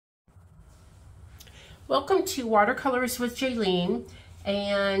Welcome to Watercolors with Jaylene,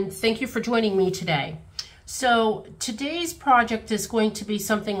 and thank you for joining me today. So today's project is going to be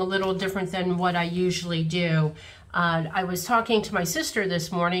something a little different than what I usually do. I was talking to my sister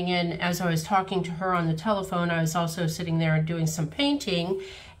this morning, and as I was talking to her on the telephone, I was also sitting there and doing some painting,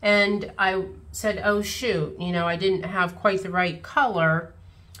 and I said, oh shoot, I didn't have quite the right color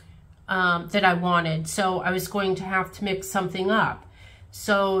that I wanted, so I was going to have to mix something up.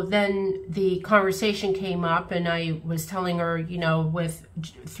 So then the conversation came up, and I was telling her, with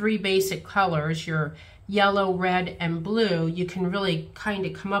three basic colors, your yellow, red, and blue, you can really kind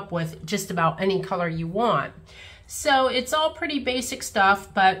of come up with just about any color you want. So it's all pretty basic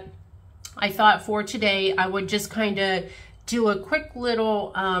stuff, but I thought for today I would just kind of do a quick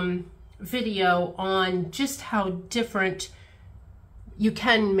little video on just how different you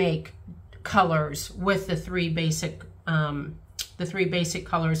can make colors with the three basic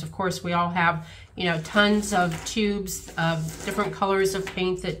colors. Of course, we all have, tons of tubes of different colors of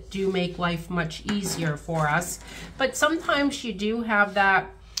paint that do make life much easier for us. But sometimes you do have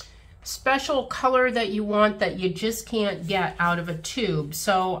that special color that you want that you just can't get out of a tube.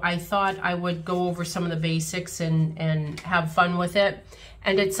 So I thought I would go over some of the basics and have fun with it.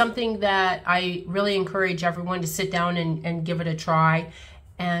 And it's something that I really encourage everyone to sit down and give it a try.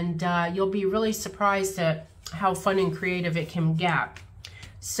 And you'll be really surprised at how fun and creative it can get.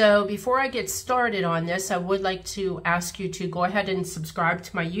 So before I get started on this, I would like to ask you to go ahead and subscribe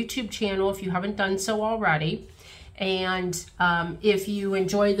to my YouTube channel if you haven't done so already. And if you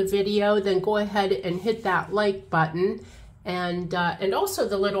enjoy the video, then go ahead and hit that like button and also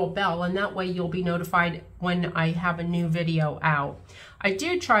the little bell, and that way you'll be notified when I have a new video out. I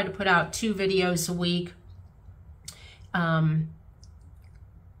do try to put out 2 videos a week.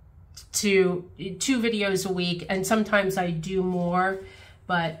 To 2 videos a week, and sometimes I do more,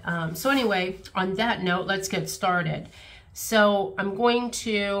 but so anyway, on that note, let's get started. So I'm going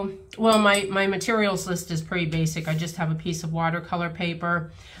to, well, my materials list is pretty basic. I just have a piece of watercolor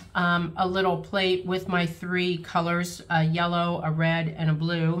paper, a little plate with my 3 colors, a yellow, a red, and a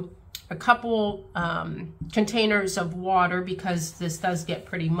blue, a couple containers of water because this does get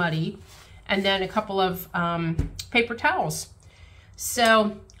pretty muddy, and then a couple of paper towels.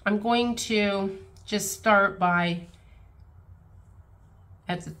 So I'm going to just start by,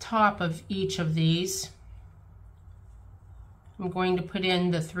 at the top of each of these, I'm going to put in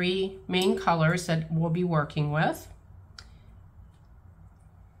the 3 main colors that we'll be working with.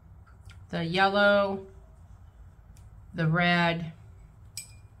 The yellow, the red,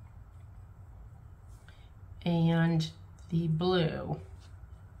 and the blue.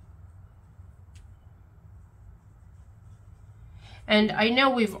 And I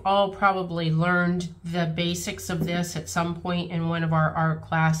know we've all probably learned the basics of this at some point in one of our art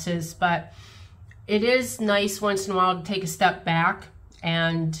classes, but it is nice once in a while to take a step back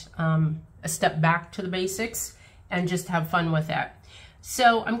and a step back to the basics and just have fun with it.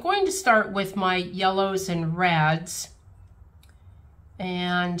 So I'm going to start with my yellows and reds,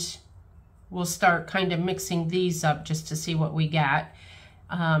 and we'll start kind of mixing these up just to see what we get.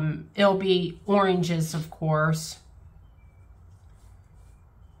 It'll be oranges, of course,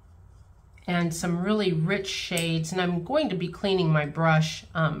 and some really rich shades, and I'm going to be cleaning my brush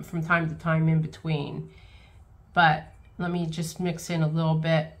from time to time in between. But let me just mix in a little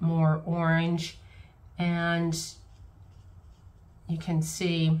bit more orange, and you can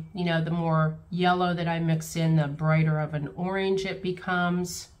see, the more yellow that I mix in, the brighter of an orange it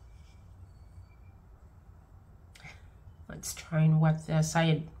becomes. Let's try and wet this. I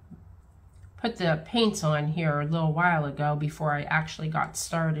had put the paints on here a little while ago before I actually got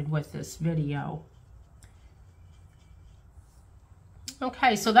started with this video.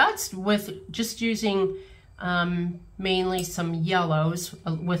 Okay, so that's with just using mainly some yellows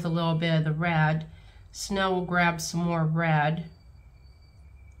with a little bit of the red. So now we'll grab some more red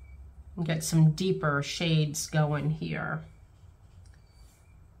and get some deeper shades going here.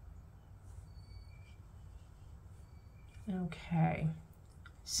 Okay.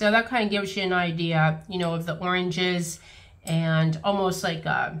 So that kind of gives you an idea, of the oranges and almost like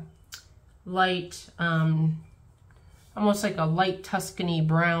a light, almost like a light Tuscany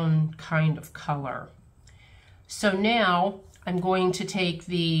brown kind of color. So now I'm going to take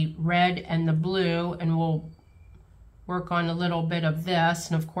the red and the blue, and we'll work on a little bit of this.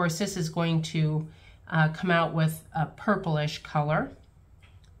 And of course, this is going to come out with a purplish color.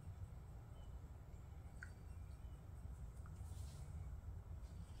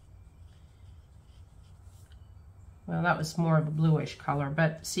 well, that was more of a bluish color,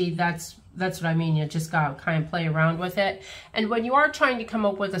 but see, that's what I mean. You just gotta kind of play around with it. And when you are trying to come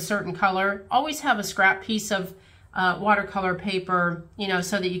up with a certain color, always have a scrap piece of watercolor paper, you know,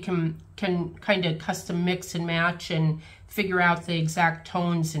 so that you can kind of custom mix and match and figure out the exact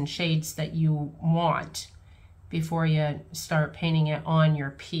tones and shades that you want before you start painting it on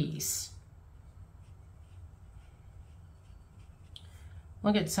your piece.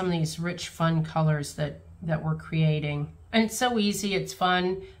 Look at some of these rich, fun colors that we're creating. And it's so easy, it's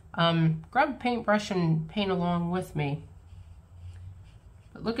fun. Grab a paintbrush and paint along with me.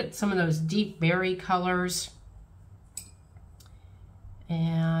 But look at some of those deep berry colors.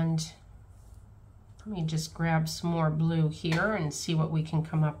 And let me just grab some more blue here and see what we can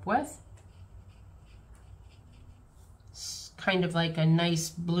come up with. It's kind of like a nice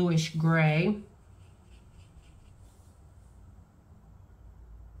bluish gray.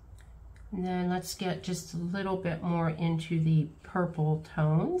 And then let's get just a little bit more into the purple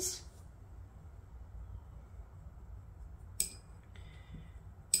tones.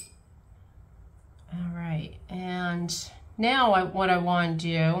 All right, and now what I want to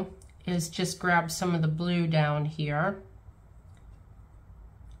do is just grab some of the blue down here.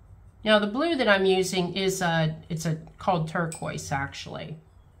 Now the blue that I'm using is called turquoise actually.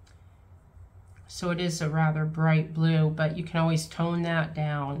 So it is a rather bright blue, but you can always tone that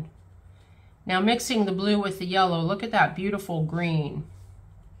down. Now mixing the blue with the yellow, look at that beautiful green.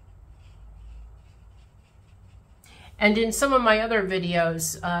 And in some of my other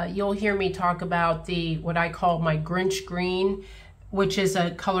videos, you'll hear me talk about what I call my Grinch green, which is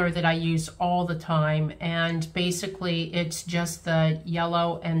a color that I use all the time. And basically it's just the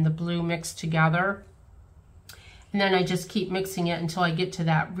yellow and the blue mixed together. And then I just keep mixing it until I get to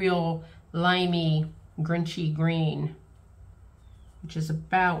that real limey, Grinchy green, which is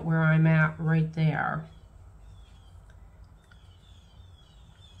about where I'm at right there.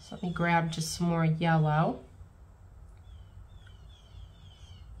 So let me grab just some more yellow.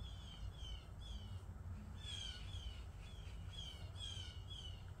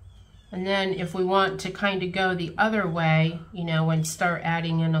 And then if we want to kind of go the other way, you know, and start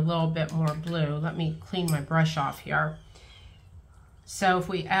adding in a little bit more blue, let me clean my brush off here. So if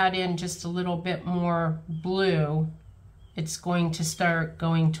we add in just a little bit more blue, it's going to start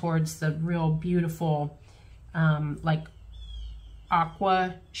going towards the real beautiful, like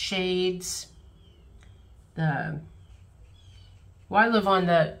aqua shades. Well, I live on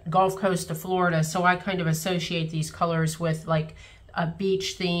the Gulf Coast of Florida, so I kind of associate these colors with like a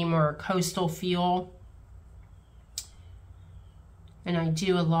beach theme or a coastal feel. And I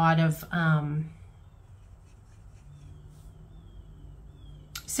do a lot of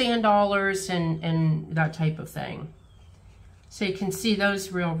sand dollars and that type of thing. So you can see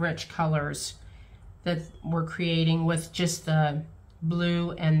those real rich colors that we're creating with just the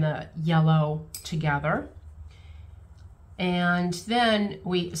blue and the yellow together. And then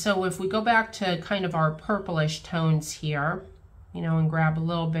so if we go back to kind of our purplish tones here, you know, and grab a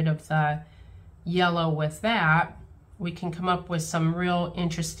little bit of the yellow with that, we can come up with some real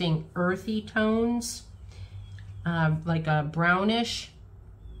interesting earthy tones, like a brownish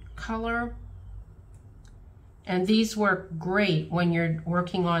color. And these work great when you're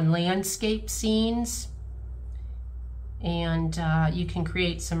working on landscape scenes. And you can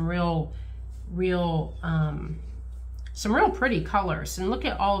create some real pretty colors. And look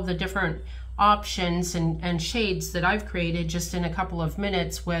at all of the different options and shades that I've created just in a couple of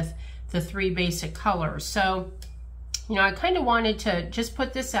minutes with the 3 basic colors. So, you know, I kind of wanted to just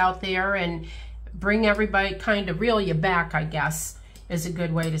put this out there and bring everybody, kind of reel you back, I guess, is a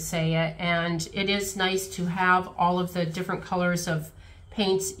good way to say it. And it is nice to have all of the different colors of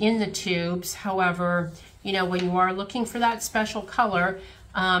paints in the tubes. However, you know, when you are looking for that special color,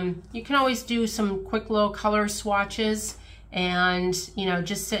 you can always do some quick little color swatches and, you know,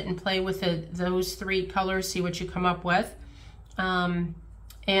 just sit and play with those 3 colors, see what you come up with.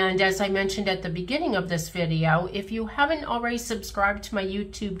 And as I mentioned at the beginning of this video, if you haven't already subscribed to my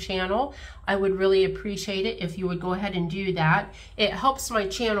YouTube channel, I would really appreciate it if you would go ahead and do that. It helps my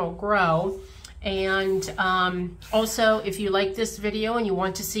channel grow. And also, if you like this video and you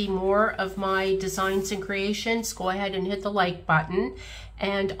want to see more of my designs and creations, go ahead and hit the like button.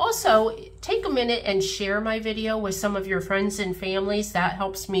 And also, take a minute and share my video with some of your friends and families. That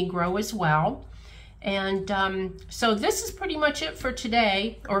helps me grow as well. And so this is pretty much it for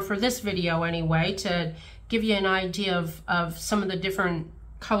today, or for this video anyway, to give you an idea of some of the different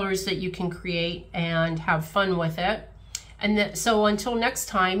colors that you can create and have fun with it. And so until next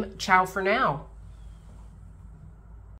time, ciao for now.